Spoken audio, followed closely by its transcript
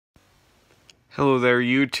Hello there,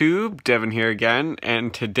 YouTube. Devin here again,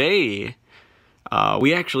 and today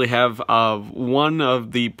we actually have one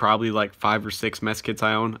of the probably like 5 or 6 mess kits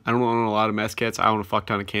I own. I don't own a lot of mess kits. I own a fuck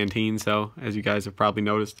ton of canteens, so as you guys have probably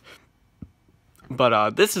noticed.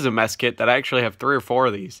 But this is a mess kit that I actually have 3 or 4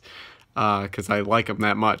 of these because I like them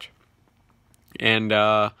that much. And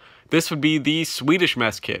this would be the Swedish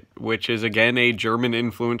mess kit, which is again a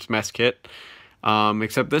German-influenced mess kit.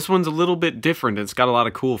 Except this one's a little bit different. It's got a lot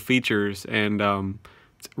of cool features, and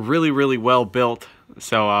it's really well built.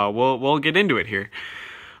 So we'll get into it here.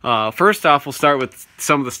 First off, we'll start with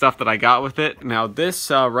some of the stuff that I got with it. Now this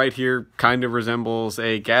right here kind of resembles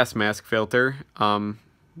a gas mask filter.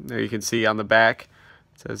 There you can see on the back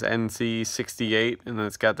it says NC68, and then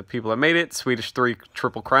it's got the people that made it, Swedish 3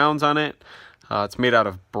 triple crowns on it. It's made out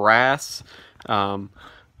of brass.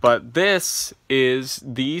 But this is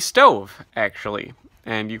the stove, actually,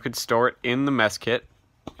 and you could store it in the mess kit.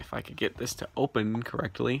 If I could get this to open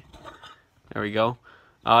correctly. There we go.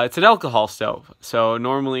 It's an alcohol stove, so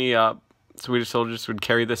normally Swedish soldiers would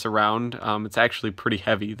carry this around. It's actually pretty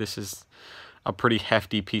heavy. This is a pretty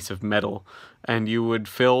hefty piece of metal, and you would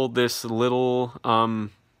fill this little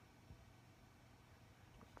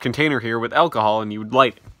container here with alcohol, and you would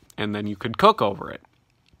light it, and then you could cook over it.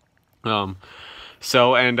 The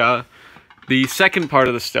second part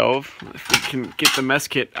of the stove, if we can get the mess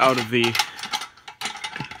kit out of the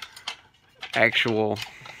actual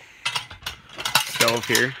stove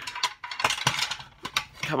here.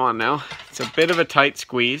 Come on now. It's a bit of a tight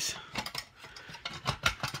squeeze.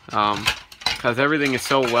 Because everything is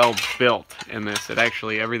so well built in this,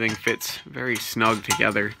 everything fits very snug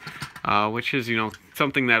together. Which is,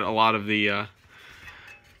 something that a lot of the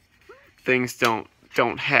things don't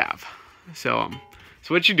have. So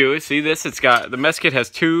what you do is, see this, the mess kit has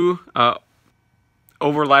 2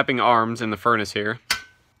 overlapping arms in the furnace here,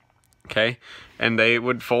 okay, and they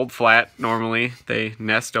would fold flat normally. They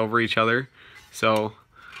nest over each other, so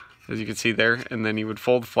as you can see there, and then you would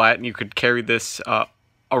fold flat, and you could carry this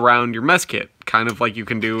around your mess kit, kind of like you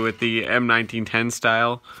can do with the M1910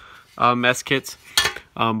 style mess kits.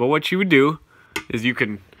 But what you would do is you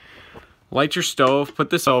can light your stove, put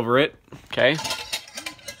this over it, okay,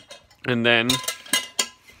 and then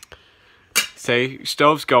say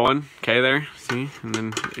stove's going, okay, there, see, and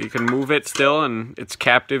then you can move it still, and it's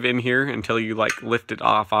captive in here until you like lift it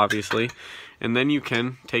off, obviously. And then you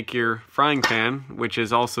can take your frying pan, which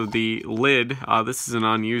is also the lid. This is an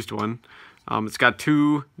unused one. It's got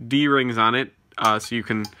 2 D-rings on it, so you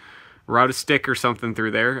can route a stick or something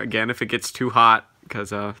through there, again, if it gets too hot,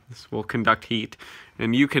 because this will conduct heat.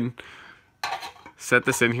 And you can set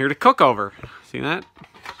this in here to cook over. See that?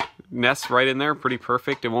 Nests right in there, pretty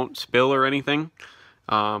perfect. It won't spill or anything.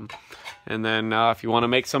 And then if you want to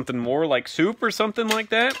make something more like soup or something like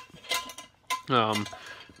that,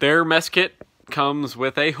 their mess kit comes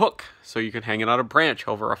with a hook, so you can hang it on a branch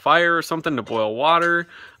over a fire or something to boil water.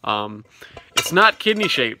 It's not kidney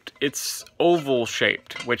shaped, it's oval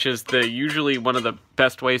shaped, which is usually one of the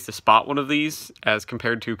best ways to spot one of these, as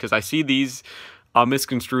compared to, because I see these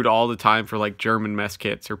misconstrued all the time for like German mess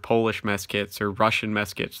kits or Polish mess kits or Russian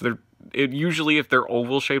mess kits. Usually if they're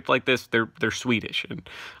oval shaped like this, they're Swedish. And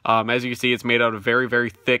as you can see, it's made out of very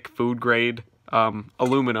thick food grade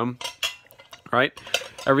aluminum. Right?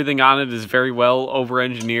 Everything on it is very well over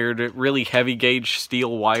engineered. Really heavy gauge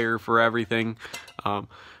steel wire for everything.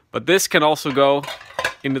 But this can also go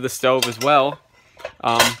into the stove as well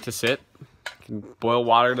to sit. You can boil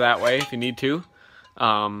water that way if you need to.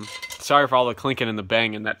 Sorry for all the clinking and the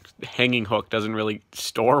bang, and that hanging hook doesn't really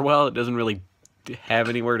store well. It doesn't really have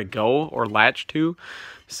anywhere to go or latch to,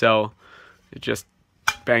 so it just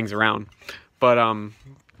bangs around. But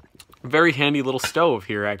very handy little stove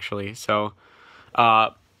here, actually. So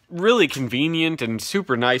really convenient and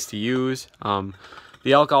super nice to use.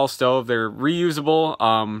 The alcohol stove, they're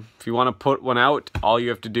reusable. If you want to put one out, all you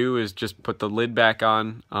have to do is just put the lid back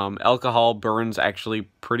on. Alcohol burns actually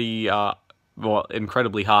pretty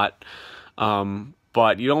incredibly hot,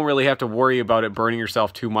 but you don't really have to worry about it burning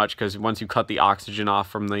yourself too much, because once you cut the oxygen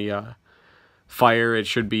off from the fire, it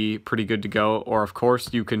should be pretty good to go. Or of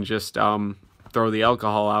course you can just throw the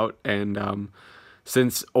alcohol out, and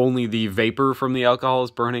since only the vapor from the alcohol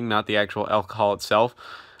is burning, not the actual alcohol itself,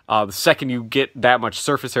 the second you get that much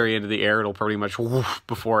surface area into the air, it'll pretty much woof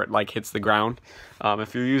before it like hits the ground,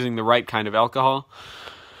 if you're using the right kind of alcohol.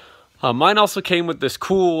 Mine also came with this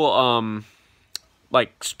cool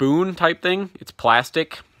like spoon type thing. It's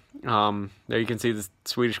plastic. There you can see the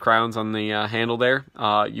Swedish crowns on the handle there.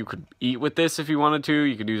 You could eat with this if you wanted to.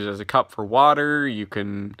 You could use it as a cup for water. You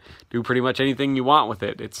can do pretty much anything you want with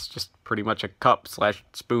it. It's just pretty much a cup slash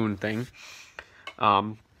spoon thing.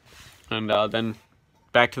 Then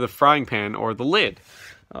back to the frying pan or the lid.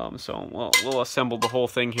 So we'll assemble the whole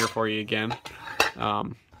thing here for you again. I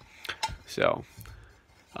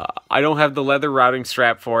don't have the leather routing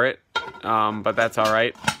strap for it, but that's all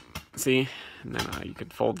right. See, and then you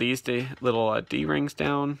could fold these little D-rings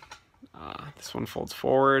down. This one folds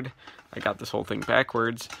forward. I got this whole thing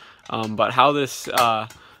backwards. But how this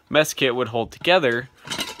mess kit would hold together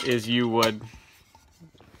is you would,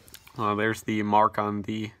 there's the mark on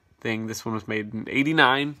the thing. This one was made in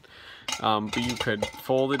 '89. But you could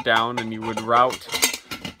fold it down and you would route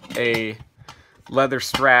a leather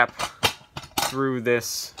strap through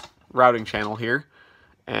this routing channel here,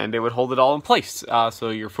 and it would hold it all in place. So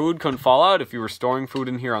your food couldn't fall out if you were storing food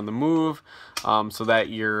in here on the move, so that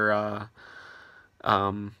your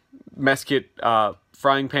mess kit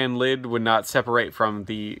frying pan lid would not separate from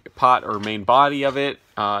the pot or main body of it,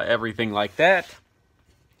 everything like that.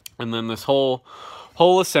 And then this whole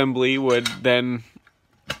assembly would then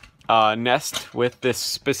nest with this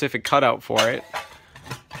specific cutout for it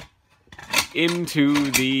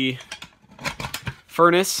into the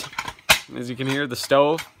furnace, as you can hear, the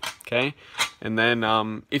stove. Okay, and then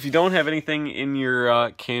if you don't have anything in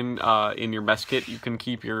your in your mess kit, you can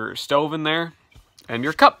keep your stove in there and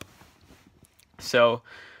your cup. So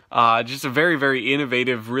just a very, very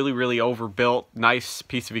innovative, really overbuilt, nice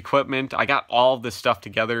piece of equipment. I got all of this stuff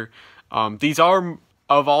together. These are,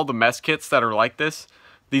 of all the mess kits that are like this,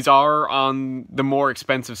 these are on the more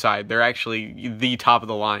expensive side. They're actually the top of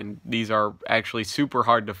the line. These are actually super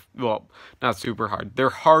hard to, well, not super hard. They're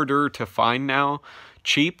harder to find now,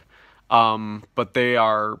 cheap, but they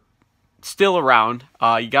are still around.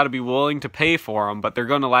 You got to be willing to pay for them, but they're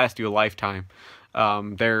going to last you a lifetime.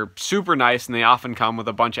 They're super nice, and they often come with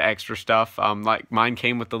a bunch of extra stuff. Like mine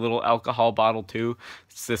came with the little alcohol bottle too.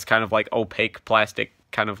 It's this kind of like opaque plastic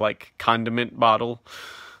kind of like condiment bottle,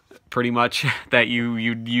 pretty much, that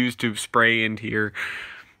you'd use to spray into your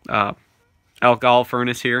alcohol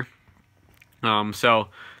furnace here. So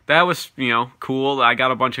that was, you know, cool. I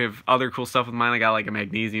got a bunch of other cool stuff with mine. I got like a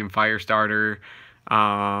magnesium fire starter,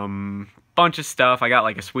 bunch of stuff. I got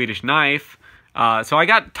like a Swedish knife. So I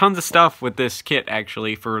got tons of stuff with this kit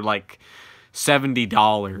actually for like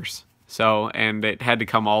 $70. So, and it had to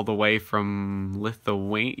come all the way from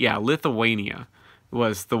Lithuania. Yeah, Lithuania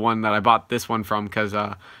was the one that I bought this one from, because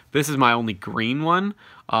this is my only green one.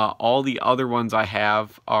 All the other ones I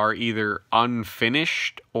have are either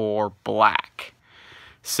unfinished or black.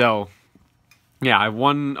 So, yeah, I have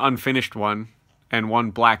one unfinished one and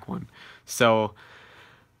one black one. So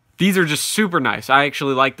these are just super nice. I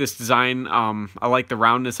actually like this design. I like the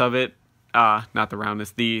roundness of it. Not the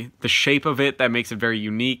roundness, the shape of it. That makes it very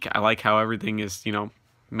unique. I like how everything is, you know,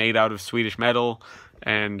 made out of Swedish metal,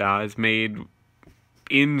 and it's made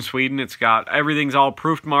in Sweden. It's got, everything's all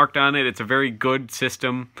proofed marked on it. It's a very good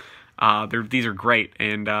system. These are great,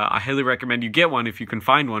 and I highly recommend you get one if you can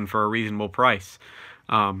find one for a reasonable price.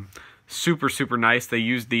 Super nice. They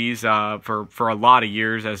use these for a lot of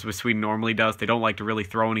years, as with Sweden normally does. They don't like to really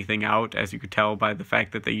throw anything out, as you could tell by the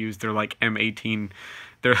fact that they use their like M18,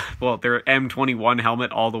 their M21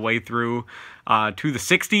 helmet all the way through to the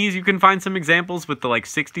 60s. You can find some examples with the like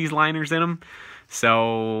 60s liners in them.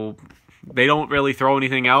 So they don't really throw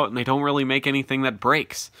anything out, and they don't really make anything that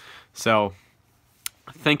breaks. So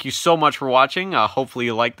thank you so much for watching. Hopefully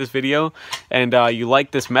you like this video, and you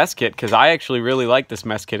like this mess kit, because I actually really like this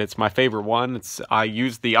mess kit. It's my favorite one. I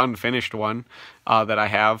use the unfinished one that I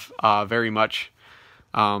have very much.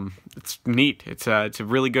 It's neat. It's a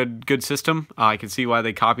really good system. I can see why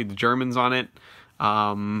they copied the Germans on it.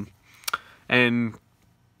 And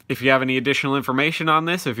if you have any additional information on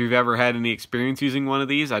this, if you've ever had any experience using one of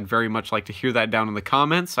these, I'd very much like to hear that down in the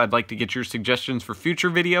comments. I'd like to get your suggestions for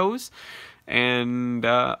future videos, and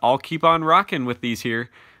I'll keep on rocking with these here,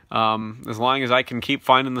 as long as I can keep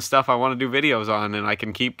finding the stuff I want to do videos on, and I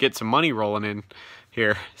can get some money rolling in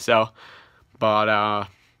here. So, but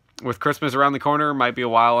with Christmas around the corner, might be a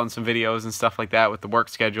while on some videos and stuff like that, with the work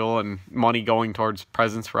schedule and money going towards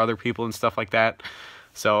presents for other people and stuff like that.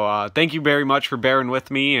 So thank you very much for bearing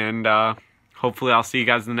with me, and hopefully I'll see you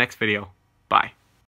guys in the next video. Bye.